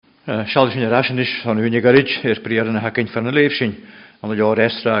Seall sin raisinis an únig garid briar na hacinn fan na léh sin an leor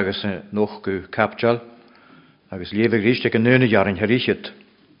estra agus noch go capteal agus léveh ríiste an nuna an heríchiid.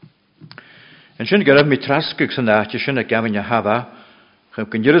 An sin garibh mi trascaigh san áte sin a gaman a hava chum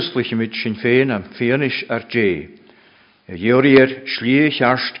gon dúrasluisiimiid sin féin am féanis ar dé. Dheoríar slí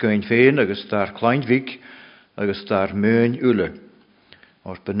chearst goin féin agus dar Kleinvig agus dar Mön ule.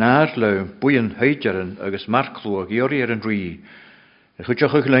 Or benaar le buan heidjaran agus marclú a dheoríar an rí.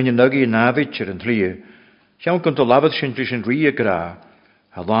 Chuteach chuch lein nugaí návid ar an tríu. Chean gon do labad sin bhí sin rí a gra.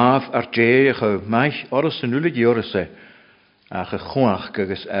 Ha láf ar dé a chu meich oras san ule diorasa a chu chuach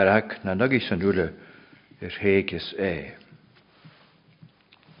agus arag na nugaí san ule hégus é.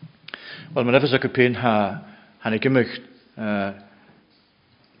 Wel, mae'n efos ac y pyn han i gymych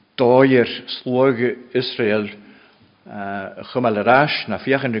doir slwag Israel chymal yr as, na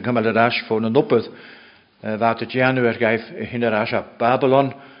fiachan ryn chymal yr as ffôn yn nopydd fat y dianw gaif hyn yr as a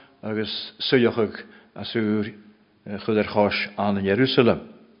Babylon agos sylwch a sŵr chwyd yr chos an yn Jerusalem.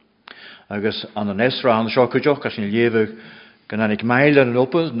 Agos an yn Esra an sio cydioch as yn liefyg gan anig mael yn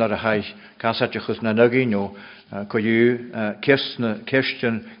nopydd na'r a haich casatioch na nygyn o Coiú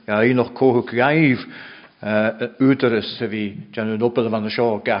Kirsten ga noch cóthú gaibh útaras sa bhí deanú nopad am an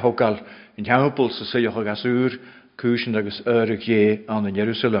seo ga hogal in teampel sa suoch agus úr cúsin agus örug é an in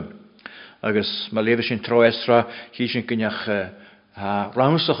Jerusalem. Agus má léh sin tro Esra hí sin gynneach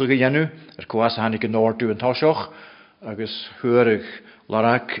ramsach a dhéanú cóas a hanig an nóirú an táiseach agus thuirigh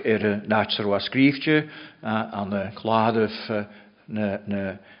larach ar náitsar a scríbte an chláadh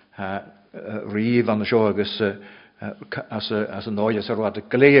na riomh an seo agus as an áid ar bhd a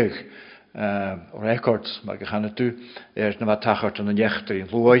gléigh records mar go chana tú na bh tachart an nechtar in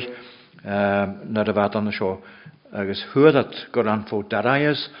lúid na a bhd an seo agus thuadat gur an fó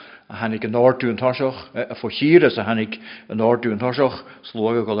daráas a hanig an áirú an táiseach a fó chiras a hanig an áirú an táiseach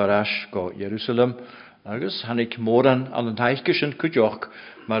slóga go arás go Jerusalem agus hanig mór an taiisce sin cúteoch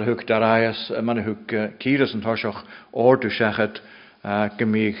mar thug daráas man thug chiras an táiseach áirú seachad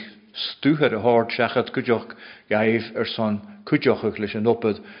gomíh stúthar a háir seachad cúteoch gaibh son cúteochuch leis an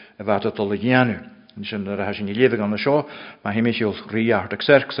nopad a bheit a dul a dhéanú. Sin a sin i léveh an seo, má himimiisiúil ríart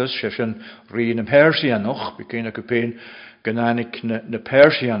Xerxes, sé sin rí na Persianoch, bí céine go péin gnánig na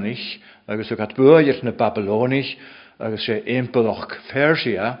Persianich, agus a gat buir na Babylonich, agus sé impelach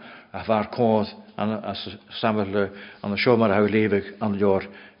Persia a bhar cód as samle an seo mar a léveh an leor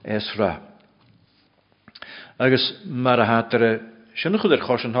Esra. Agus mar a hátar sinna chud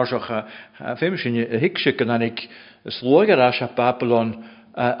chos an tharseach féim sin hiicse gan anig slógarrás a Babylon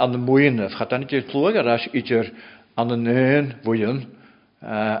an na muoineh, chat anig slógarrás idir an na nön bhuiin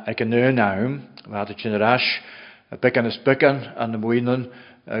ag an nön aim, bhad sin rás becan is becan an na muoinen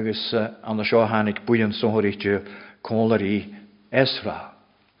agus an na seo hánig buin sonhoríte cólarí Esra.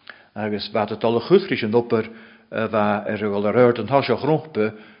 Agus bhad a dal a chuthrí sin opper bheit ghil a röirt an tharseach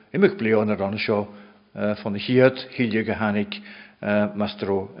rompe imig blianar an seo fan na hiad híide go hánig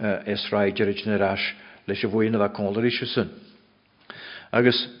Mastro Esra Jerid na rás leis a bhuiine bh cólarí sin.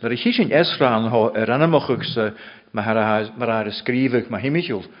 Agus nar hí sin Esra an anamachchus mar a scríbeh má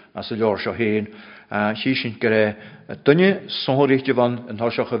himimiisiúil as a leor seo héin, hí sin go dunne sonhoríte van an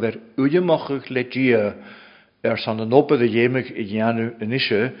tharseach a bheit uideachchuch le dia san an nopad a dhéimeh I dhéanú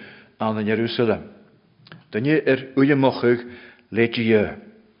inise an in Jerusalem. Dunne uideachchuch le dia.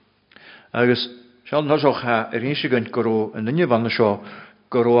 Agus Sean tharseach a rinsegaint go an dunne van seo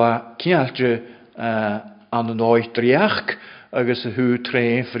go a cinealte an an áid dríach agus a thu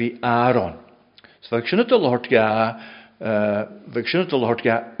tréin frí Áron. Bheith sinna do láirt ga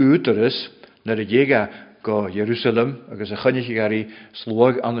útaras nar a dhéige go Jerusalem agus a chuneich garí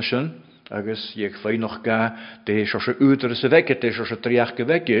slóg an sin agus dhéag féin noch ga dé se se útaras a bheice dé se tríach go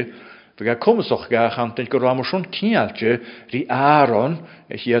bheice, Bhí ga cumasach ga chatain go ra mar sin cinealte rí Áron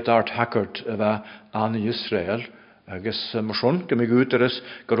a chiad art hackart a bheith an Israel agus mar sin go mé útaras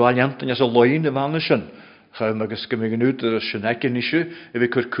go ráiliantain as a loin a bhana sin. Chum agus go mé an útaras sin ecinise a bhí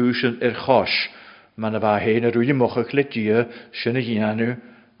chur cúsin chos. Man a bheit héin a rúideachchuch le dia sinna dhéanú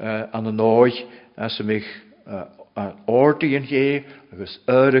an an áid as a mé ordaíon hé agus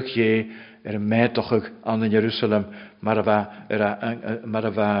örach hé an méideachchuch an in Jerusalem mar a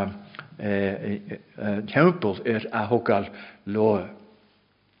bheith teampel a thugáil loa.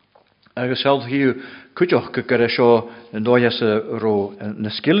 Agus seld hiú cúteach go gur seo an dóias ró na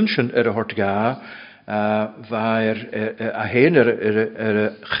skillan sin a thortgá bhair a héin a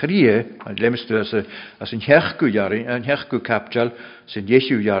chríe an lemistú as an heachú capteal sin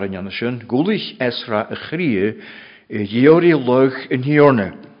 10 jarin an sin, gúlaich Esra a chríe I dheorí loch in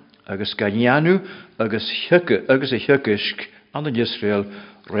hiorne, agus ga dheanú agus a thucaisk an an Israel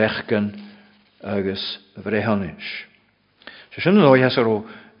rechgan agus bhrehanis. Se sin an óhas ar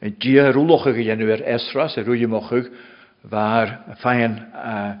dia rúlocha go dhéanú Esra sa rúimeochuig bhar féin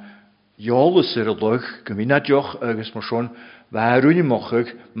jólas ar a luch go mí nadioch agus mar sin bhar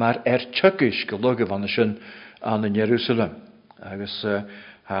rúimeochuig mar tucis go lugah an sin an in Jerusalem. Agus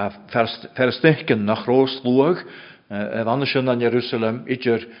ferstechken nach rós luach an sin an Jerusalem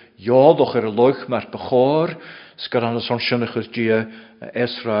idir jódoch ar a luch mar bechór sgar an son sinnachus dia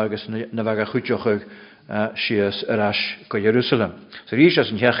Esra agus na bhega chuteochuig sias arás go Jerusalem. So rís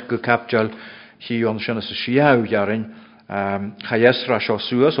as an heach go capteal hí an sinna sa siáh jarin cha Esra seo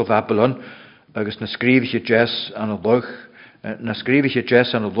suas ó Babylon agus na scríbhiche Jess an a luch na scríbhiche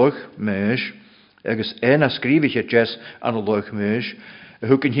Jess an a luch meis agus na scríbhiche Jess an a luch meis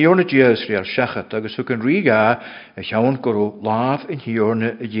hu can hiorna Israel sechat agus hu can riga a cheann go láh in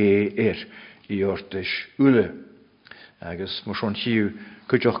hiorna a dhé I ortis ule. Agus mar son hiú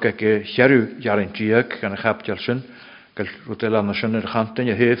chuideoch ge chearú jarintíag gan a chapteal sin gal rutil an sin ar chantain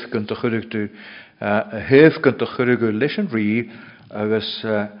a héh gun a churugú leis an rí agus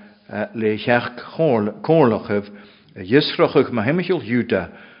le cheach cóirlachah dhisrochuh ma himiisiil Júda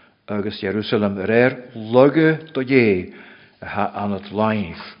agus Jerusalem luge do dhé an het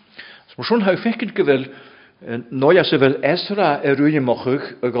laif. Mar son ha fekid go bhfuil nója sa bhfuil Esra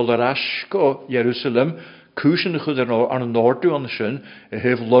rúimeochuig a go arás go Jerusalem cúsin chud an an nóú an sin a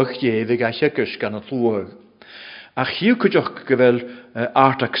heh luch dhéhig a cheiceis gan a tlúag. A chiú chuideoch go bhfuil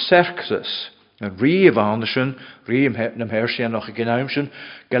Artaxerxes riamh an sin riam nam héir sé nach a gnáim sin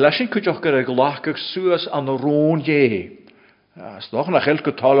go leis sin chuideoch gur a ghlachach suas an a rón dhé. Slach nach cheil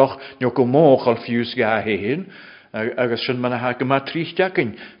go talach neo go móch al fiús ga héin agus sin man ha go má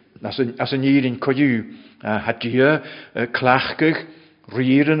tríteacin as an írin coú hat dia clachcach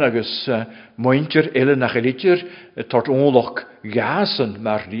rieren agus mointir eile nach elitir tart onlach gasen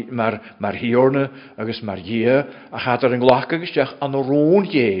mar hiorne agus mar dhé a hat an glachcagisteach an rón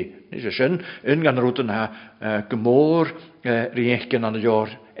dhé. Is sin in gan rútan ha gomór riechcin an jaar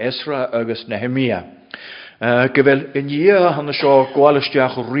Esra agus Nehemia. Go bhfuil in dhé hanna seo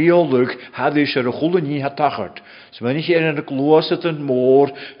gáilisteach riolúg hadí sé a chulaní ha tachart. So when ich in a glósit an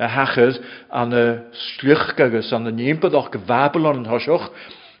mór a hachas an a sluch agus an a nímpadaach go Babylon an hoiseach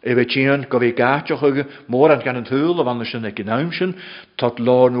bheith tían go bhíh gáteach aga mór an gan an thuúil a bhana sin ag gnáim sin tá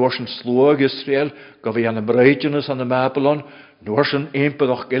lá nuair sin slóg Israel go bhíh an na breitinas an na Babylon nuair sin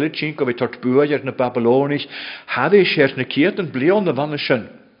éimpadach giletín go bhíh tart buaid ar na Babylónis hadí sé na céad an blion na bhana sin.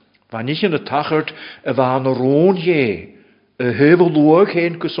 Bha ní sin na tachart a bheit an rón dhé a heibh luag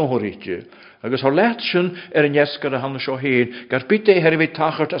héin go sonhoríte. Agus har leit sin an jescar a hanna seo héin, gar bit é her bhéh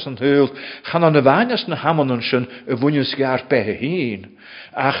tachart as an thuúil, chan an na bhaineas na hamanan sin a bhuiine sgar bethe héin.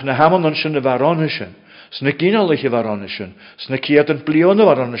 Ach na hamanan sin a bharánne sin, sna gínalige bharánne sin, sna céad an blionna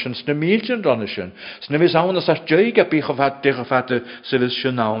bharánne sin, sna míltin ranne sin, sna bhís ána sa dé a bí decha fate sa bhís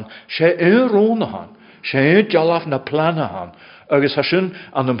sin nán, sé róna han, sé dealaf na plana han, agus ha sin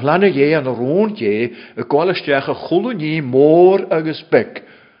an an plana dhé an a rón dhé a gáilisteach a chulaní mór agus bec,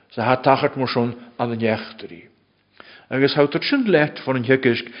 sa ha tachart mar sin an an neachtarí. Agus ha tar sin leit for an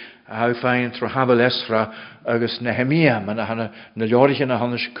hiicisk a ha féin tro Habal Esra agus Nehemia man a hanna na leorich na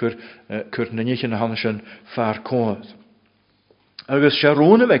hanna cur na nich na hanna sin far cód. Agus sé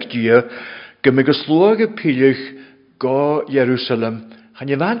róna veg dia go me go slóge pilich go Jerusalem chan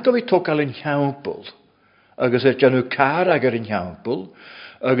je van go vi tokal in cheampel agus genú car agar in cheampel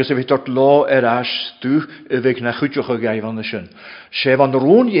agus bhí tart lá as stú a bheith na chuteoch a gaibh an sin. Sé van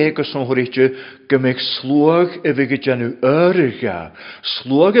rón dhé son choirte go méid slóg a bheith genú áiriga,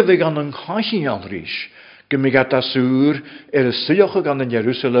 slóg a bheith an an chaithí an rís, go méid a súr ar a suocha gan in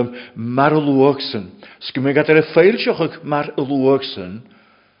Jerusalem mar a luachsan, go méid ar a féilseocha mar a luachsan,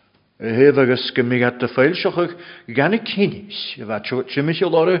 hef agus go méid a féilseocha gan a cinis, a bheit siimiisi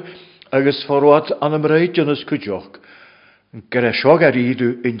lára agus forwad an am réitionas cuteoch. Ger a seo gar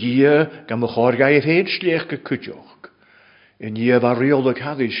ídú in dia gan mo chorgaibh héad sléach go cuteoch. In dia var riolach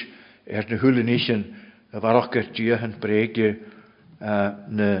hadis na hulinishin a varach gur dia han brege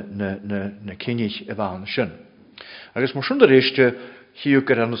na kinnig a bhain sin. Agus mar sin der éiste hiú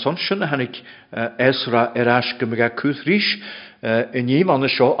gur an son sin hannig Esra as go me ga cúthrís in ní man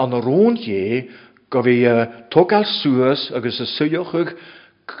seo an a rón dhé go bhí tógal suas agus a suochuch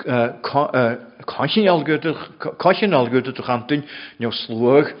Caiin algurte to chantin neo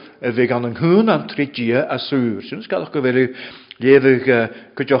slóg a bheith an hún an tridí a súr. Sin scalach go bhfuir léveh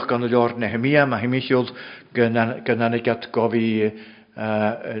goteoch gan leor Nehemia a himimiisiúil gan gat go bhí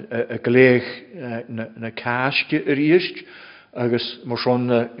a goléich na cáisce a ríist agus mar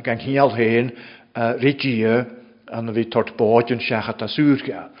son gan chéal héin ridí an bhí tort báidin seachat a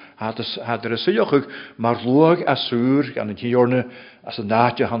súrga. Had syiochug mar luag a súr gan an hiorne as a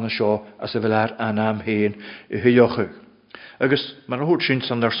náte hanna seo as a bhfuil anam héin I hiochug. Agus mar hút sin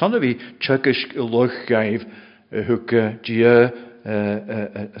san ar sanna bhí tucis I luag gaibh hug dia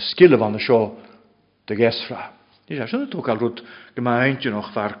skille van seo de gesfra. Ní sinna tógáil rút go má ainte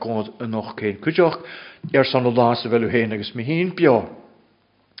noch bhar cód noch cén cuideoch san lá a bhfuil héin agus mi hín beá.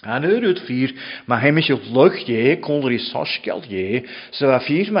 An yrwyd ffyr, mae heimich yw lwch ie, conlor I sosgel ie, so a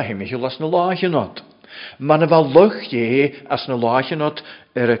ffyr mae heimich yw las na laach ynod. Mae na fel lwch ie, as na laach ynod,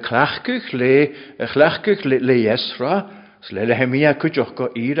 y chlachgwch le Esra, le heimia cwydioch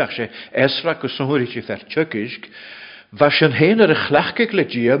go irach se Esra gwsnwr I chi fer tjygysg, Fa sy'n hyn y chlachgwch le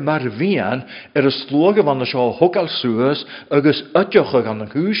dia, mar fian, y slwg y fan y sio hogal sŵas, agos ydioch ag an y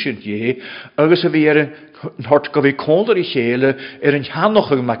hwysyn ie, agos y fi hort go bhí códar I chéile an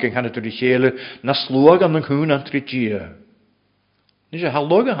cheannach go mac an cheanú I chéile na slóg an chún an trí dia. Ní sé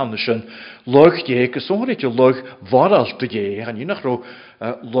log a hanna sin log dé go sóiríte log bharalta dé an dhéach ró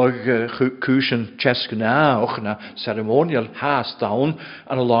log cúsin chescaná na ceremonial hás daun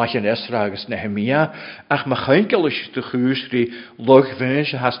an a láith an Esra agus Nehemia ach ma chaingeal is de chús rí log bhain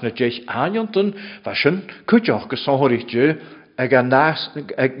se has na déich aiontan fa sin cúteach go sóiríte ag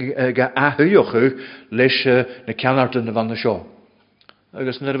ahuiochu leis na ceanartan na bhanna seo.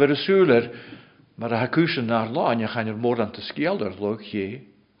 Agus nar bhar súler, mar a hacúsin nar láin a chainir mór an ta scialdar log hé.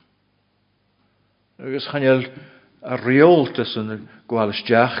 Agus chainir a rioltas an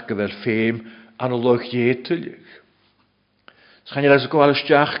gwaalisteach go bhfuil féim an a log hé tuilig. Chainir as a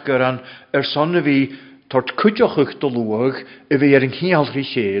gwaalisteach gur an sonna bhí tort cúteochuch do log a bhí an chialrí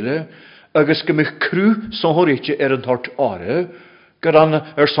chéile, agus go mich crú sonhoríte an tort áre, gur an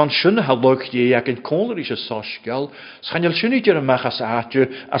san sinna halog dé ag an cólarí se sosgal, schanil sinna ar an mechas áte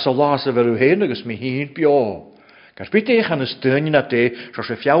as a lás a bheru héin agus mi hín beá. Gur bit éich an is duine na dé, so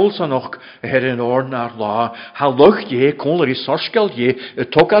se fiaul san och a her an orn ar lá, halog dé cólarí sosgal dé,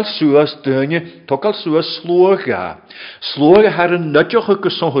 togal suas duine, togal suas slóga. Slóga her an nudioch go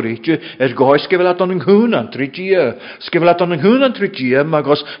sonhoríte gáis gevel at an hún an trídia. Sgevel at an hún an trídia,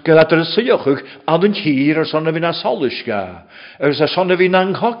 magos gevel at an siochug an an hír sanna vina salisga. Agus a sanna vina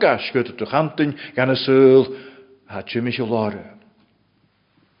an hogas gote to chantin gan a súl ha tjumich o láre.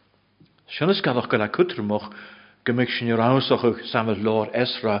 Sinnas gadach go le cutrmoch gymig sin ránsoch samad lár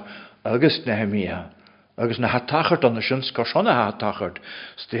Esra agus Nehemia. Agus na hatachart an sin scarsonna hatachart.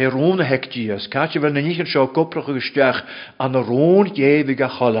 Ste rún a hectías, catja bhfuil na níchan seo goprach agusteach an a rún dhévig a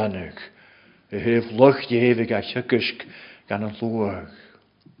cholanug. Hef luch dhévig a chucusk gan an lúag.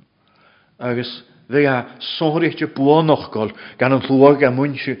 Agus bhí a sonrichte buanochgol gan an lúag a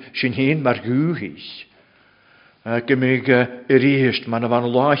mun sin hén mar gúhís. Gymig ríhist man a van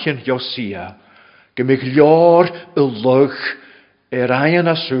láchin Josia. Gymig leor y luch rhain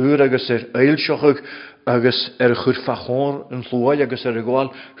a súr agus eilsiochug agus chwrfachon yn llwai agus y gwael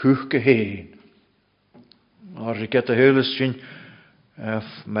hwch gyhén. Ar get a heulis sin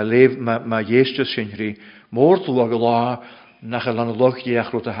ma jeestus sin ri mór llwag lá nach el an luch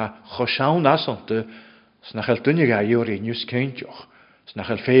diach rwt a ha chosawn asante snach el dunnig a iori niws ceintioch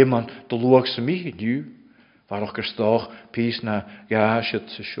snach el féman de luag sa mi nu war och gerstoch pís na gaashet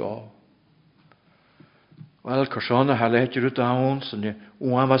sa seo. Wel, corsona ha leid rwt a ons yn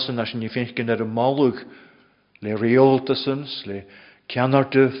uamasan as ni finchgyn ar y malwg le reoltasans, le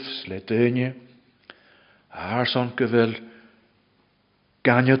cianardufs, le dynnu. Ar son gyfel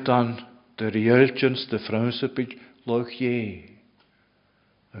ganiad an de reoltjans de fraunsepig loch ie.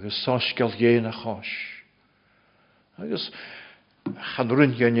 Agus sosgal ie na chos. Agus chan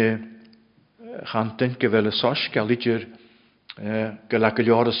ryn gynnu chan dyn gyfel y sosgal idir gylag y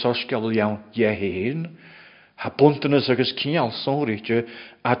lior y sosgal iawn ie hyn. Ha buntanas agus cial sonríte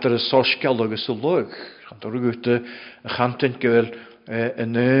at y sosgal agus y lwg. Chant o'r gwte chantyn gyfel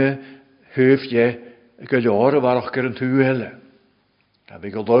yn hyf ie gylior y farach gyr yn tŵhele. A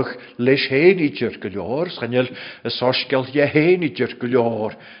fi gylwch leis hen i dyr gylior, schanel y sosgal ie hen i dyr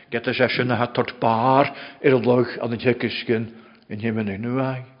gylior. Geta session a hat tort bar y lwg an y hygysgyn yn hymyn yn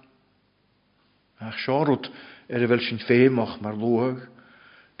nŵag. Ach siarwyd y fel sy'n ffeimoch mar lwg.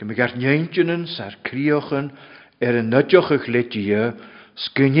 Gymig ar nientjenens ar criochen yn nydiochach ledia,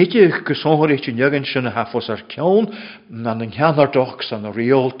 sgynnidig gysonhorig yn ygyn sy'n hafos ar cion, na'n yng Nghanardoch sa'n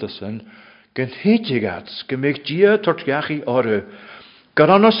reoltasen, gynhidig at, gymig dia tortgachi oru,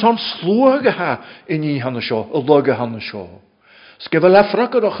 garan o son slwag ha yn I hanna sio, y log a hanna sio. Sgefel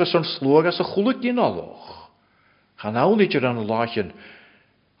afragadach a son slwag as a chwlwg din aloch. Chan awnid yr an y lachin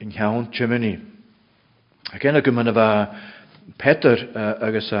yn Nghawn Tymini. Ac enw gymyn y fa Peter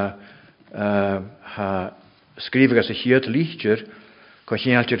agus ha Skrif as a chiad líchtir, go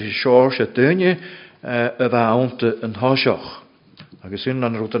chéaltir is seoir se duine a bheit ánta an háiseach. Agus sin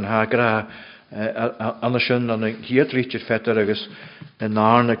an rút an hágra anna sin an chiad líchtir fetar agus na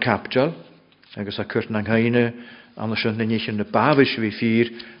nárna capteal, agus a cuirt na ghaine anna sin na níchan na bábis bhí fír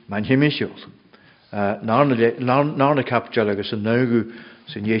ma'n himisiol. Nárna capteal agus an nágu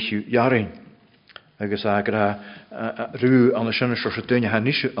sin Iesu jarin. Agus agra rú an sinna se duine ha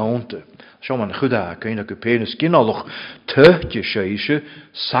níise ánta. Seo man chudá céine go pénas ginálach tuchte séise,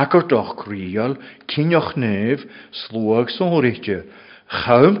 sacardoch críal, cineoch néh, slúag sóirite.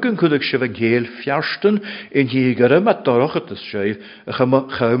 Chaum gan chudag se bh géal fiarstan in hígara a dorochat is séh a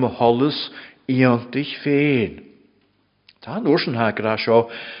chaum a hollas íantich féin. Tá an orsan hagra seo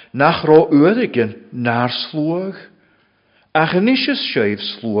nach rá uirigin nar slúag. Ach an níise séh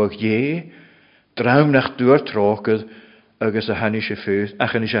slúag Draum nach dúr trácad agus a hanis a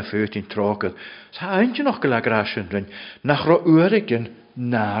fút in trácad. Tá eintje noch go le grasin nach rá uirigin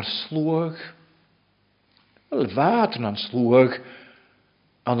nar slúag. Wel vátan an slúag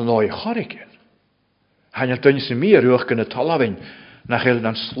an an áid chorigin. Hain al duine sa mí ruach gan a talhain nach il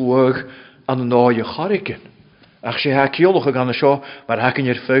an slúag an an áid chorigin. Ach sé ha ceolach a gan seo mar hacin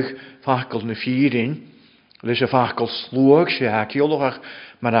fug facail na fírin, leis a facail slúag sé ha ceolach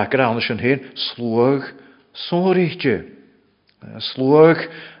mar a grana sin hén slúag sóirite. Slúag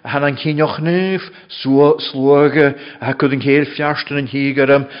a han an cineoch néh, slúag a chud an chéir fiarstan an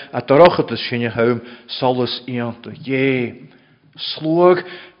hígaram a dorochat is sinne haum solas íanta. Slúag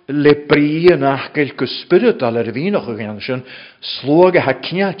le brí an achgail go spirit al bhínoch a gan sin, slúag a ha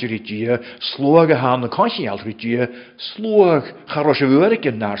cineatir i dia, slúag a ha na conchial i dia, slúag chará se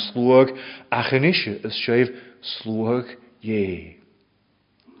bhuairigin nar slúag a chaníise is séh slúag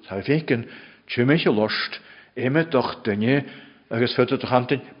Tá fécin tuimiise lost éime doch duine agus futa do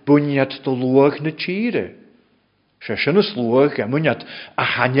chantain buinead do luag na tíre. Se sinna slúag a muinead a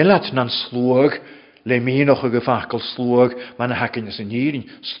hanelat na slúag le míoch a go facail slúag man na hacin is an nírin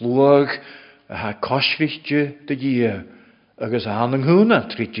slúag a ha cosrichte de dia agus a han an húna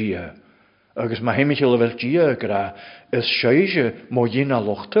trí dia. Agus ma himimiisi le bhfuil dia gra is séise mó dhéna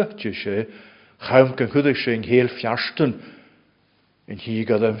lochta tu sé chaim gan chuidir sé an héal fiarstan in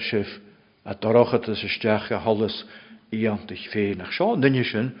hígadam sif a dorochat is isteach a hollas íantich fénach. Seo an duine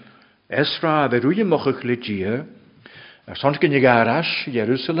sin, Esra a bheit rúide mochach le dia, sans gyn i garas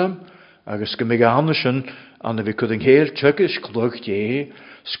Jerusalem, agus gymig anna sin an a bhí chud an héal tugus clog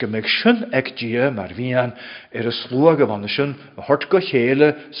sgymig sin ag dia mar bhían a slúag a bhana sin a hort go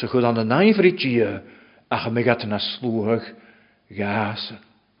chéile sa chud an a naimhrí dia a chymig at na slúag gásan.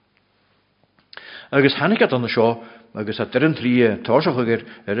 Agus hannig at anna seo, agus a dyr yn tlí táiseach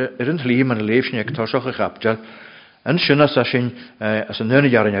an tlí man a léifsni ag táiseach a chapteal, an sin as a sin as an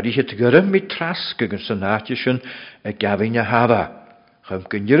nuna jarin a ríche gyrym mi trask ag an sanátio sin a gafin a hafa. Chym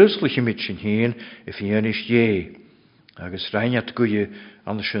gynnyrs lich i mit sin hyn i fianis agus rhainiat gwy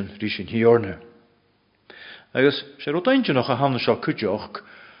an sin rí sin hiorna. Agus sé rot eintje noch a hanna seo cwtioch,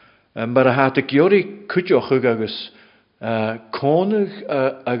 mar a hat a giori cwtioch agus cónach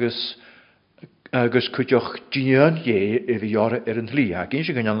agus cwtioch dian i fi jara an tlí. Ac ein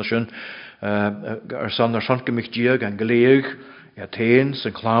sin gan sin san gymich dia gan galéig a tein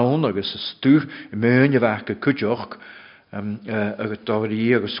sy'n clawn agus y stw i mewn i fach a cwtioch agus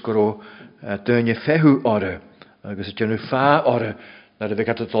dawri agus gro dynia fehu ora agus y dynnu fa ora na dy fe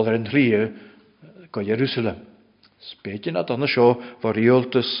gata dod ar yn tlí go Jerusalem. Spedyn a donna sio fo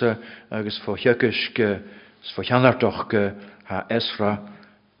rioltus agus fo hiagysg fo hianardoch ha Esra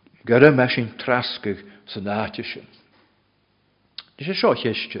gyda mesin trasgig sy'n nati sin. Dis e sio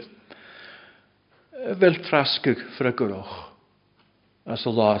hiestio. Fel trasgig ffrygwroch as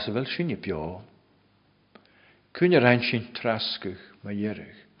o las fel sy'n i bio. Cwn yr ein sy'n trasgig mae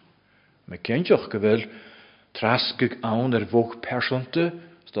ierig. Mae cynjoch gyfel trasgig awn fwg personte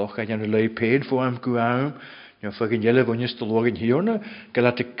stoch a jan y lei pein fo am gwaum Nio ffagin jelle vonjes te logen hierne,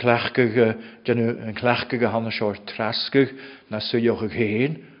 galat ik klachkig een klachkige hanne soort traskig na sujoch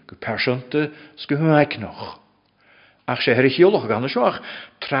heen, ge persante skuhaik nog. Ach se herig jolog gan soach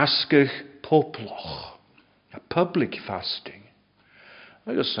traskig poploch. Ja public fasting.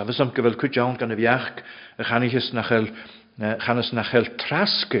 Dus we som gewel kutjaun kan de viach, gaan ik eens nachel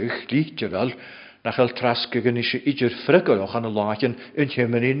traskig liegt je wel. Nachel traskig en is je ieder frikkel och aan de laatjen in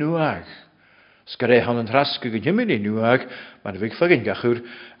hemel nuag. Sgare han yn trasgig yn hymyn i nŵag, mae'n fig ffagin gachwr,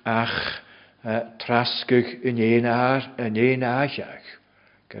 ach trasgig yn ein aachag.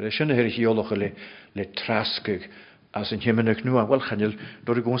 Gare sy'n hyr i olwch le trasgig as yn hymyn ag nŵag. Wel, chanil,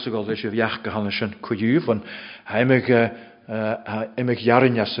 dod y gwnsig oedd eisiau fiach gahan sy'n cwydwyf, ond haimig imig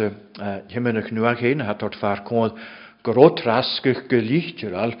jarin as himmenach nuach heen, hat dort vaar kon grotraskig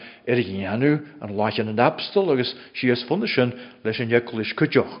gelichtjeral genianu an lachen an abstel, agus si is fundischen leis an jeklish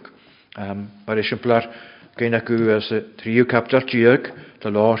kudjoch. Mar is simplar gena gu as trio kaptar tiag, de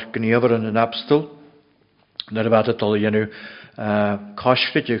lor gnever an abstel, nar wat het al jenu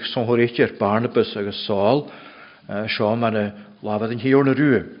kashfritjig son horichtjer Barnabas agus Saul, seo man lavad in hier na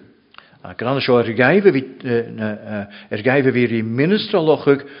ruwe. Gran seo gaive vi minister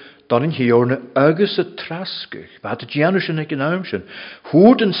lochig dan in hier agus a traskig. Wat het janus en ik naamschen.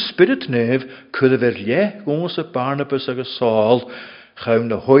 Hoe den spirit neef kunnen ver je onze Barnabas agus Saul gaum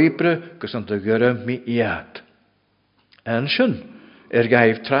de hoibre gus an de gurre mi iad. En schon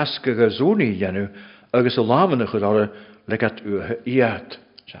gaive traskig a zoni janu agus a lamene gedare legat u iad.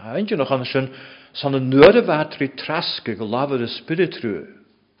 Ja, eentje nog aan schon san een noorde watri traskig a lava de spirit ruwe.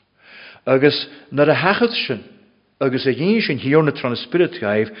 Agus naar de hachetschen, agus a jinschen hier net van de spirit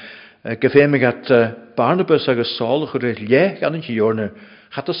gaif, gefeemig at Barnabas agus Saul gerecht leeg aan het hier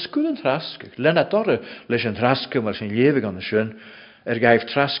gaat de skulen traskig. Lena dorre leis een traskig maar zijn leven aan de schön. Gaif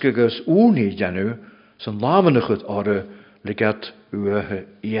traskig as uni janu, zijn lamene goed orde legat uwe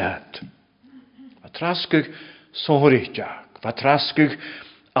iad. Wat traskig sonrichtjak, wat traskig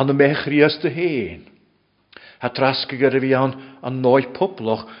aan de mechrieste heen. Het traskig wie aan nooit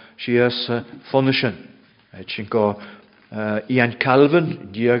poploch, she is funnischen. Het zijn go Ian Calvin,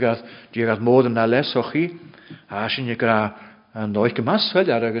 die gaat moden na les ochi. Haasjen je gra nooit gemasvel,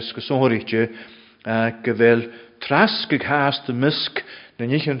 ergens gesonrichtje. Gewel traskig haast de misk, de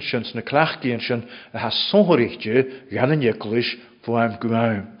nichtjens ne klachtienschen, haast sonrichtje, gaan je klisch voor hem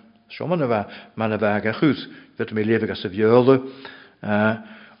guim. Zo man wagen goed. Weet me leven als de viole.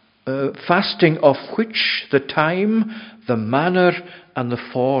 Fasting of which the time, the manner, and the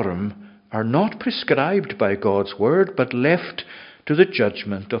form are not prescribed by God's word, but left to the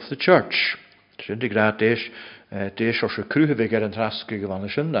judgment of the church. Dees als je kruge weer een traske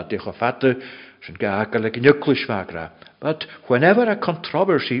gewannen, dat die gevatte zijn geakelijk in juklisch wagra. But whenever a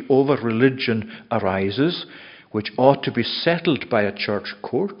controversy over religion arises, which ought to be settled by a church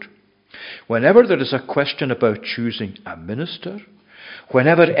court, whenever there is a question about choosing a minister,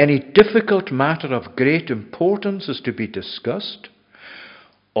 whenever any difficult matter of great importance is to be discussed,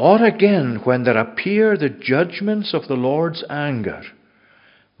 or again when there appear the judgments of the Lord's anger,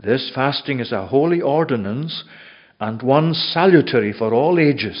 this fasting is a holy ordinance and one salutary for all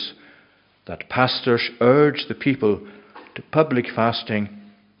ages, that pastors urge the people to public fasting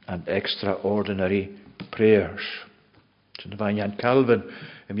and extraordinary prayers. Toen van Jan Calvin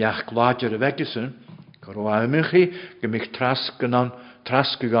im jach gladjere weggesen, Koroamichi, gemich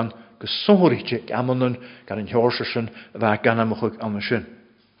traskegan, gesonrichtje ammonen, gan in horsersen, waar ganamachuk ammerschen.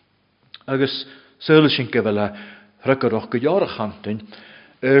 Agus zullen gewelle rukkeroch gejarig hanten,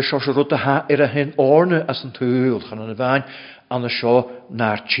 zoals je rotte ha hen orne as een heul, gaan aan de wijn aan de show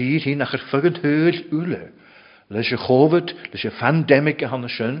naar chier hin nach verfugend heul ule. Les je govet, les je van demmeke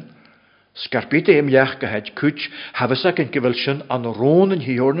hanschen. Scarpite im jachke het kutsch, hebben ze een gewelschen aan ronen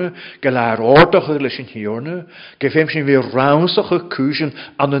hierne, gelaar oordige leschen hierne, gefemschen weer rausige kuschen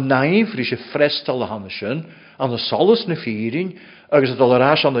aan de nijfrische frestel hanschen, aan de solis ne viering, agus het al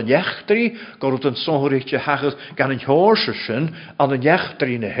raas aan de jachtri, gaat een zonrichtje hagel, gaan een horsersen, aan de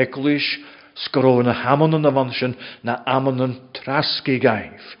jachtri ne hekkelisch, skroene hammonen de wanschen, na ammonen traske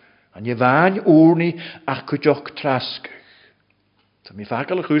gaif. En je waan oorni, ach kutjoch traske. Mi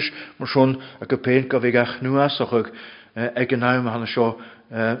fakelig hús, maar schon a gepeen ka vig ach nuas och ag naum han scho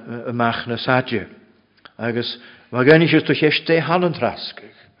machne sadje. Agus wa gönnig is toch este hanen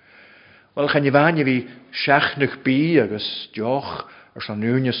traskig. Wel gaan je waan je wie schachnig bi agus joch son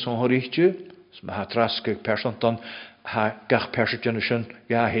nunes son richtje, ma ha traskig person dan ha gach persenschen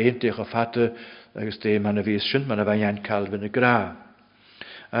ja heet de gefatte agus de man wiesschen, man wa Jan Calvin gra.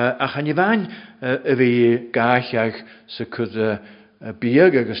 Ach gaan je waan wie gach se kude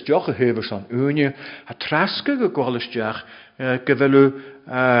bieg agus joche hevers aan unie, het traske gegollesteach, gewelu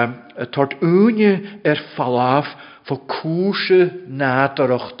tot unie falaf voor koosje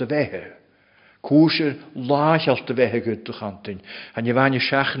naderach de wehe. Koosje laag de wehe goed te gaan. En je waan je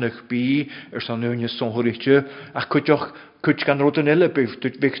schachnig bi, aan unie sonhorichtje, ach kutjoch kan roten elle bif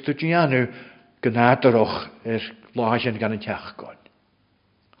tot janu, genaderach laag en gaan het jach gaan.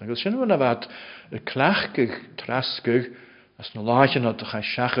 En dat zijn we wat klachtig, traskig, as na lachen had gaan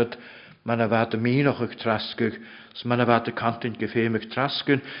schachet, man wat de minoch traskig, man wat de kantin gefeemig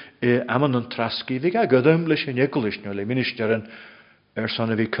trasken, amon een traski, wie ga godumlich en jekelisch nule ministeren,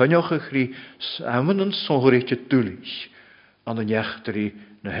 sanne wie kunjoch gri, amon een sonrichtje tulich, aan de jachteri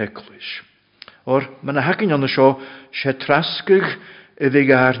na hekelisch. Or, mae'n hacyn yn y sio, se trasgych y fi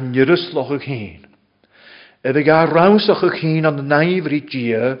gair nyrysloch ych hyn. Y fi gair rawsach ych hyn an y naif rhi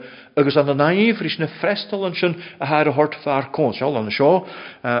dia, agos an y naif rhi sy'n ffrestal yn sy'n a haar y hort far cons. Siol yn y sio,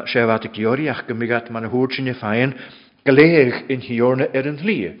 se fad y giori ach gymigat mae'n hwrt sy'n y ffain, galeig yn hiorna yn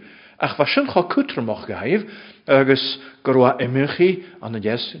hli. Ach fa sy'n cho cwtrymach gaif, agos gyrwa emynchi an y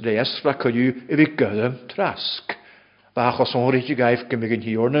esra codiw y fi gydym trasg. Fa achos o'n rhaid i gaif gymig yn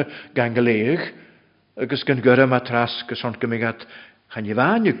hiorna gan galeig, agos gan gyrra ma trasg ys ond gymigat chan i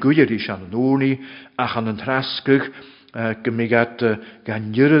fan y gwyr is an yn wrni ach an yn trasgych gymigat gan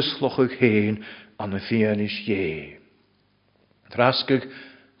nyryslochych hen an y fian is ie. Trasgych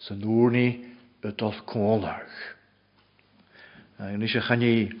sy'n wrni y dol cwlach. Yn eisiau chan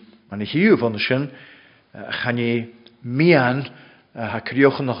i man i hiw fan ysyn chan i mian ha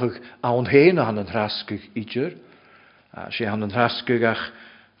criwch yn o'ch awn hen an yn trasgych idr. Se an yn trasgych ach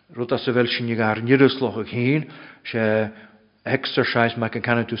rwyd as y fel sy'n i gar nyryslochych hen se exercise mac yn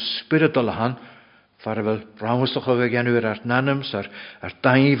canad to spiritual han far fel brawsach o genwyr ar nanams ar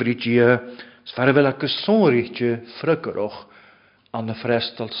daif rigia far fel ac ysonritje frygyrwch an y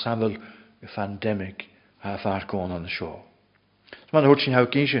frestal samel y pandemic a far gôn an y sio. Mae'n hwrt sy'n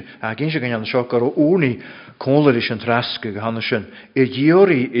hawg gynsio gan an y sio gar o wni cwnler is yn trasgu gan y sy'n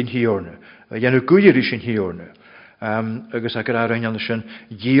giori yn hiorna genw gwyr is yn hiorna. Agus ag ar ein an sy'n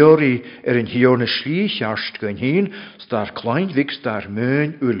giori yn hiorna slich arst gan hyn star klein vix star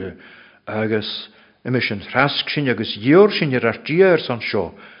meun ule agus ymys yn trasg sy'n agus gior sy'n ar dia son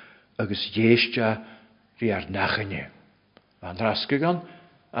sio agus jeistia ri ar nachynne. Van trasgu gan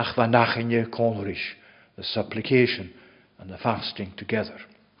ach van nachynne cwnlerish the supplication and the fasting together.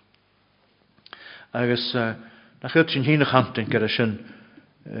 Agus nach hwt sy'n hyn achantyn gyda sy'n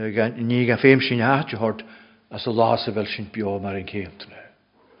ni gan ffeim sy'n aatio hord as y las y fel sy'n bio mar yn ceintne.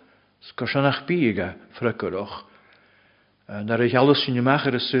 Sgwrs anach biga ffrygwrwch. Na'r eich alw sy'n ymach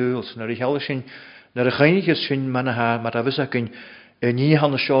ar y sŵl, na'r eich alw sy'n, na'r eich einig sy'n man a ha, mar afys ac yn ni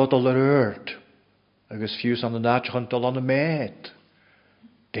han y sio dol yr yrd. Agus fiws an y nadrach yn dol an y med.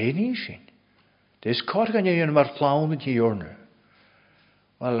 De ni sy'n. Des cor gan ei yn mar llawn yn hiorna.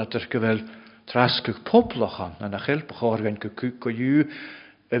 Wel, at gyfel trasgwch poblach an, na chelpach o'r gan gycwg o yw,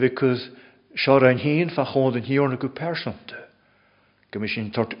 efo cwyd sior ein hyn fa chod yn hiorna gw personte. Gymys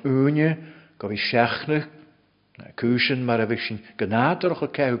sy'n tort ŵnio, gof i siachnach, cwysyn mar efo sy'n gynadrach o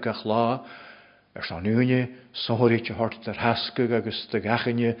cewg ach la, sa'n ŵnio, sohorit y hort ar hasgwg agos dy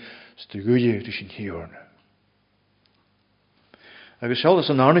gachanio, dy gwyr sy'n hiorna. Agus siol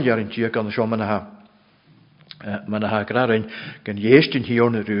yn arna ar yn diag gan sio man ha grarin gan yeist yn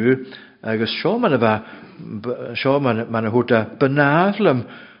hiorn y rŵ agus sio man a hwta benaflym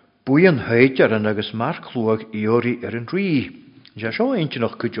bwy yn heidjar yn agus mar clwag iori yn rhi. Sio eintyn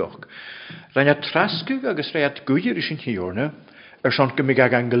o'ch cwdioch. Rhain a trasgwg agus rai at gwyr sy'n hiorn son gymig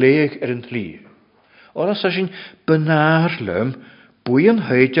ag angleig yn rhi. O'r as sy'n benaflym bwy yn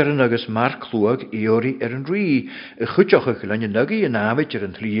heidjar yn agus mar clwag iori yn rhi. Y chwtioch ych lan yn nygu yn afyd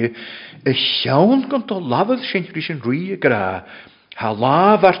yn rhi. Y llawn gant o lafydd sy'n rhi sy'n rhi y gra. Ha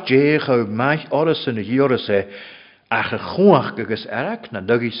laf ar dech o maith oras yn y hiorys ach y chwach agus erag na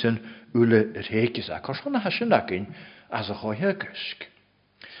nygu sy'n ule yr heigis ac os hwnna hasyn agyn as y choi hygysg.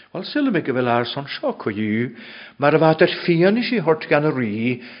 Wel, sylwm i gyfel ar son sioc o yw, mae'r fad fian is i hort gan y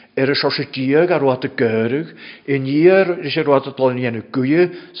rhi, y sors y diag ar wat y gyrg, yn i'r is y rwad y dloen i enw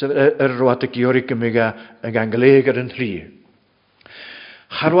gwyr, sef rwad y gior i gymig ag angleg ar yn rhi.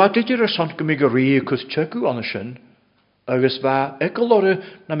 Charwad ydy'r son gymig y rhi y cwth tygw an y sy'n, agos fa egol o'r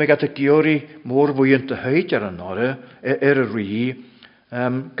na meg at y gior i môr fwynt y hyd ar yn o'r y rhi,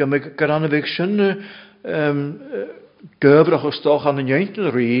 gymig gyran y feg sy'n gyfrach o stoch an y nient yn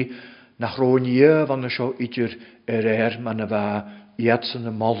rhi, nach ro'n ie fan y sio idyr man y fa iats yn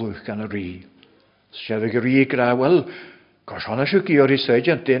y molwch gan y rhi. Sef y rhi gra, wel, gos honna sio gior i seid,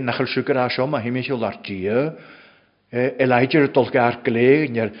 den nach sio gra sio, ma hym eisiau lar dia, elaidir y dolga ar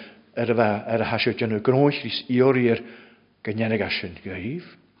gleg, yr hasio dyn y gronch, rhys ior i'r gynnynig asyn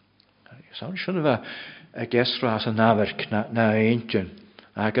gaif. Sa'n sy'n fa y gesras y naferc na eintyn.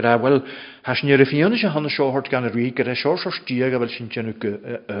 Ac wel, has ni refion eisiau hann y sio hort gan y rhi, gyda sio stiag a fel sy'n dyn y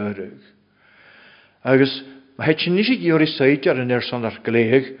yrg. Agus, mae het sy'n nisi gior i seid ar yn erson ar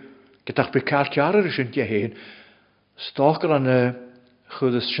gleg, gyda'ch by cart ar yr sy'n dia hen, stoch ar an y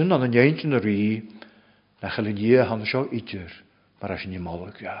chwydys sy'n an y nient yn y rhi, na chael yn ie hann y sio idyr, mar as yn i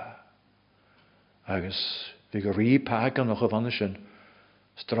molwg ia. Agus, fyg y rhi pag an o'ch y fan y sy'n,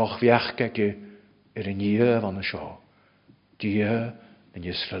 stroch fiach gag yr yn ie fan y sio. Dia, yn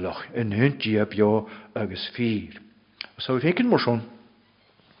Israelach, yn hyn dia bio agos ffyr. So we've taken more son.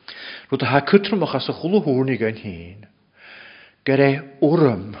 Rwyt ha cytrymach as y chwlw hwrnig yn hyn. Gyda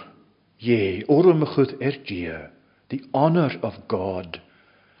orym, orym ychyd dia, the honour of God.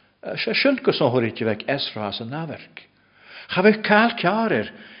 Se synt gos o'n hwryd i feg Esra as y naferg. Cha feg cael ciarir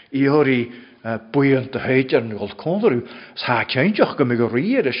i hwri bwyant y heidir yn ôl condrw. Sa caintioch gymig o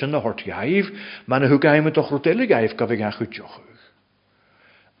rir y sy'n y hort gaif, ma'n y hwgaim y doch rwdelig gaif gafig a chwtioch.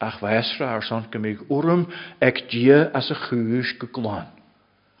 Ach fa Esra ar son gymig orym ec dia as y chwys gyglan.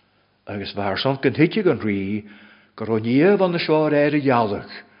 Agus fa ar son gyntidig yn ri, gyro nia fan y sioar y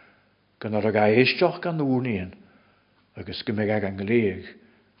ialach, gan ar ag eistioch gan nwrnian, agus gymig ag angleg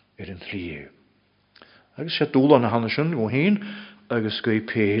yn lliew. Agus se dŵl an y hanesyn o hyn, agus gwy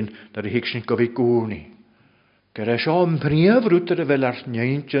pein dar y higsyn gofi gwrni. Gyda sio yn briaf rwyd ar y fel ar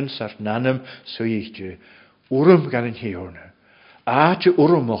niaintyn sa'r nanam swychtio, wrym gan yn hiorna. A ti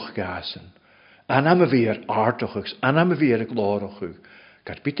wrymwch gasen. Anam y fi ar ardochus, anam y fi ar y glorochug.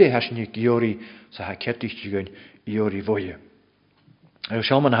 Gad bite hasyn i giori sa ha cetich tigan i ori foie. Agus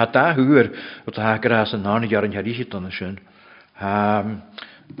sio man ha da hwyr wrth ha gras yn narni ar yn harichit yn y sy'n.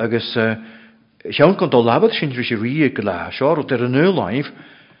 Agus Siawn gant o labad sy'n rhys i ri gla, sio wrth yr yn y laif,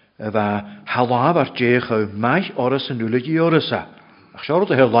 fa halaf ar dech o maich oras yn ulig i orasa. Ach sio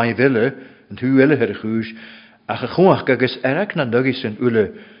wrth y hyr laif ele, yn hw ele hyr y chwys, ach y chwach agos erag na nygys yn ule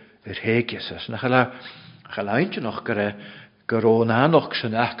yr heges. Na chala eintio noch gyro na noch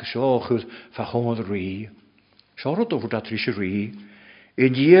sy'n ach sio chwyd fa chwmod ri. Sio wrth o fwyd at rhys i ri.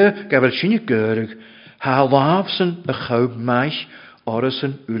 Yn ie gafel sy'n i gyrg, halaf sy'n y chawb maich oras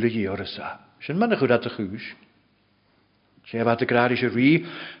yn ulig i orasa. Sy'n man chwyd at y chwys. Sy'n at y graad eisiau ri,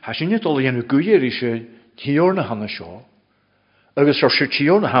 ha sy'n nid ol yn y gwyr eisiau tior na hana sio. Agus sy'n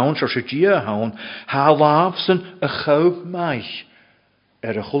tior na hawn, sy'n dia hawn, ha laf sy'n y chawb maich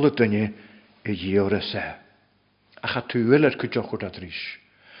y chwle dynnu y dior y se. A cha tŵel cwtioch wrth at rys.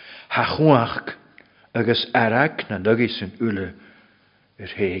 Ha chwach agus arag na nygys yn ule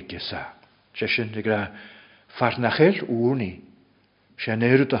yr heig ysa. Sy'n dy gra farnachel wrni. Sy'n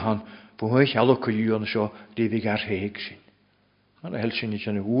erwyd y han, bwyd alwch o yw yn sio difig ar heig sy'n. Mae'n hel sy'n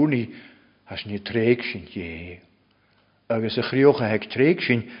sy'n wrni, has ni treg sy'n ie. Agus y chrioch a heg treg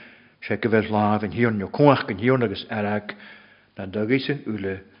sy'n, sy'n gyfer laf yn hiwn, nio cwach yn hiwn agus arag, na dygys yn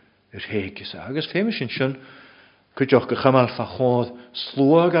ule yr heig ysa. Agus ffemis sy'n cwtioch gychamal ffachodd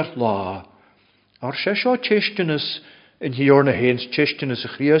slwag ar la, ar sio testynys yn hiwn a hens, testynys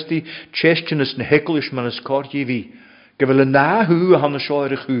y chriasti, testynys na heglis man ys cort i fi, gyfer y na hw a han y sio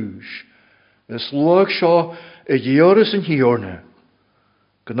ar y chwys. Y slwag sio y diorys yn hiwn a,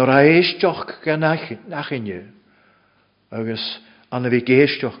 gan o'r eistioch gan nachinio, agus an y fi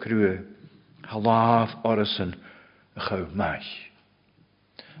geistioch crwy, halaf orysyn y chawb maich.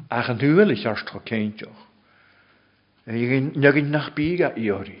 Ach yn hwyl eich arstro ceintioch. Nygyn nach biga i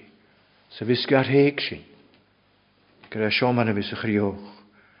ori, sy fysg ar heig sy'n. Gyda sio man y fys y chrioch,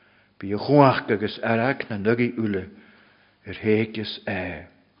 bi y chwach agus arag na nygi ule, yr heigys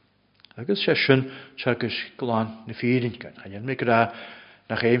Agus se sy'n tragys glan na ffyrin gan. Hanyan mi gyda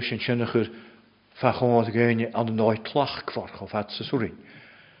nach eim sy'n sy'n ychyr ffachod gyn an y noi tlach gforch o fat sy swrin.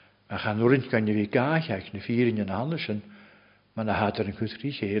 A chan wrin gan i fi gaich na ffyrin yn anna sy'n man a hadar yn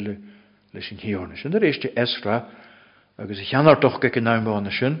cwthri hele le sy'n hiorna. Sy'n yr eistio Esra agus ich anar doch gag yn nawn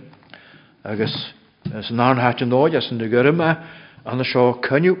bod sy'n agus sy'n arn hat yn oed as yn dy gyrma anna sio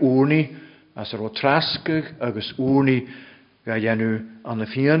cynnu wrni as yr o trasgag agus wrni ga jennu an y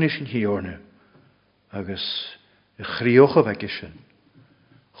fianis yn hiorna agus y chrioch o feg ysyn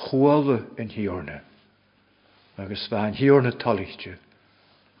chwalw yn hiorna agus fa yn hiorna talichtio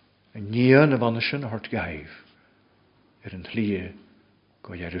yn nian y fan ysyn hort gaif yn hlie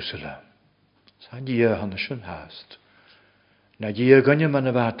go Jerusalem. Sa'n dia han ysyn hast. Na dia gynnu man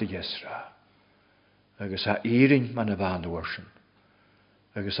y fad y Esra agus a irin man y fan warsyn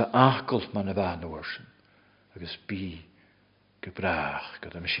agus a achgol man y fan warsyn agus bi gebrach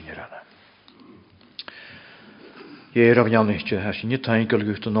gyda mysyn i'r anna. Ie raf niannichtio, ha sy'n nid ta'n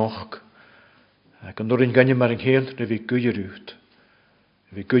gylgwyd yn och. Ac yn orin gynnu mar yng nghel, na fi gwyr ywt.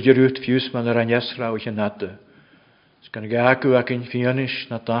 Fi gwyr ywt ffiws man yr Esra o'ch yn nadda. Sgan gagw ac yn fianis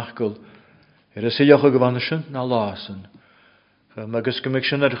na dachgol. Y sy'ioch o gyfanysyn na lasyn. Agus gymig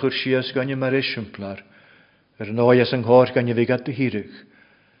sy'n ar chwr sias gynnu mar esimplar. Noes yng nghor gynnu fi gad dy hirig.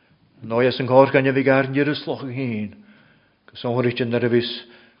 Noes yng nghor gynnu fi gar nyrysloch yng hyn. Gys o'n hwyrich yn ar y fys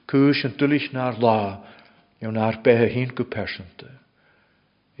cwys yn dwlich na'r la. Iawn ar behe hyn gwpersynta.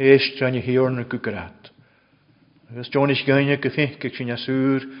 Eist rhan i hiorn y gwgrad. Agus John is gynnu gyffink ag sy'n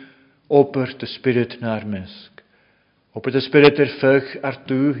asŵr ober dy spirit na'r mysg. Ober dy spirit ffych ar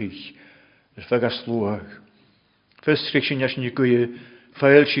dŵhich. Ffych ar slwag. Fystrig sy'n asyn i gwyr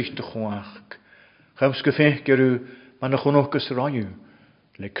feil sich de chwach. Chams gyfech gyrw man ych hwnnwch rannu,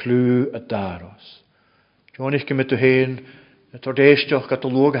 le clw y daros. John ich gymryd o hen, y tordeistoch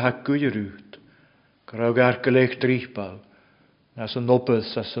gatolog ha gwyrwyd, graw gar gyleich drifbal, nas yn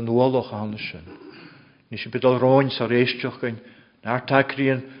nobys as yn woloch hansyn. Nis y bydol roen sa reistoch gyn, na'r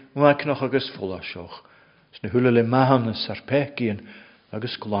tagrien mwag noch agos folasioch, s na hwle le mahan as ar pegien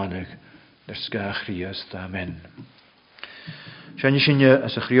agos glanig, der sgach rias da amen. Sian is in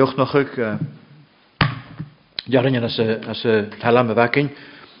as a chrioch noch ag, jarin as a talam a vakin,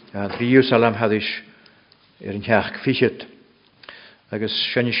 Rio salam hadis in heach fichet. Agus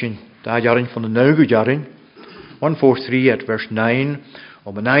sian is in da jarin van de neugu jarin, 143 at verse 9,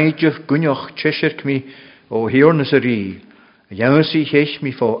 om een eindje gunjoch tjesert mi o heernes a rie, Jansi hech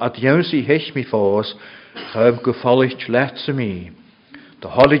mi fo, at jansi hech mi fos, chub gefalligt letse mi. De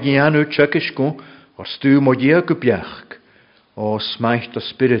hallig janu tjekisko, or stu modie gebiach, o smijt de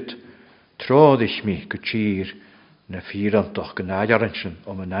spirit, trod ich mi gechir, na vierantoch genajarenschen,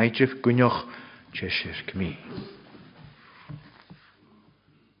 om een eindje gunjoch tjesert mi.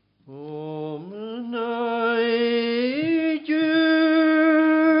 Om een eindje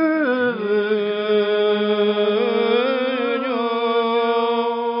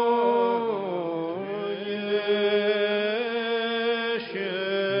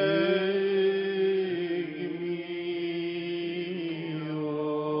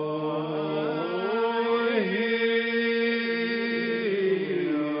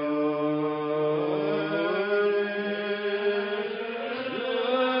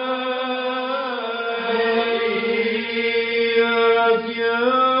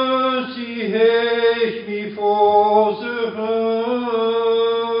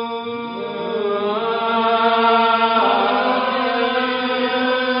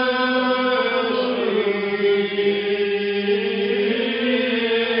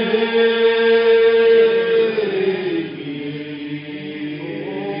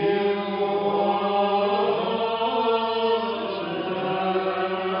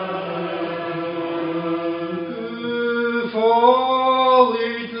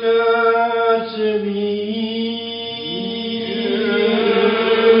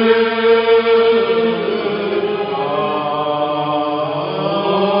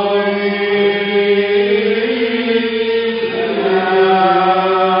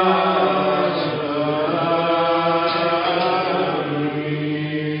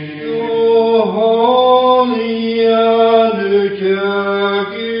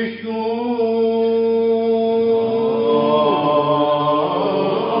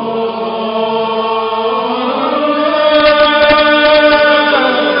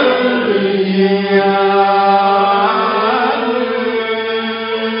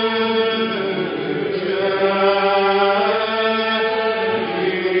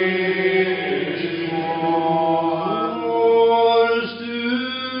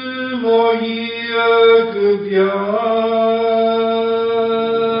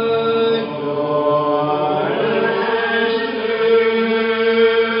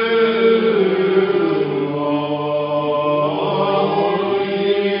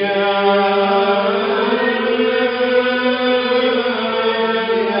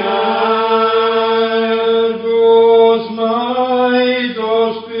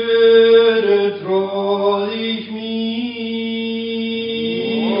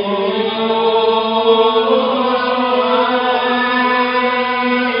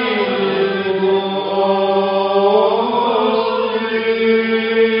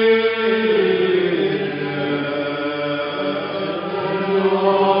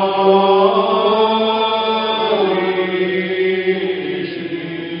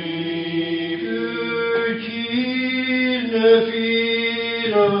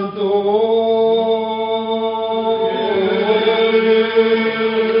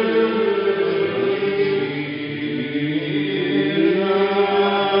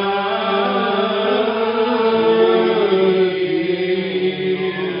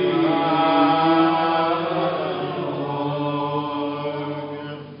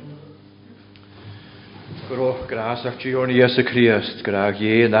Giorni Jesu Christ, graag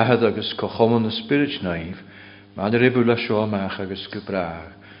je nahad agus cochomon the spirit naif, man ribula shomach agus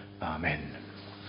gubra. Amen.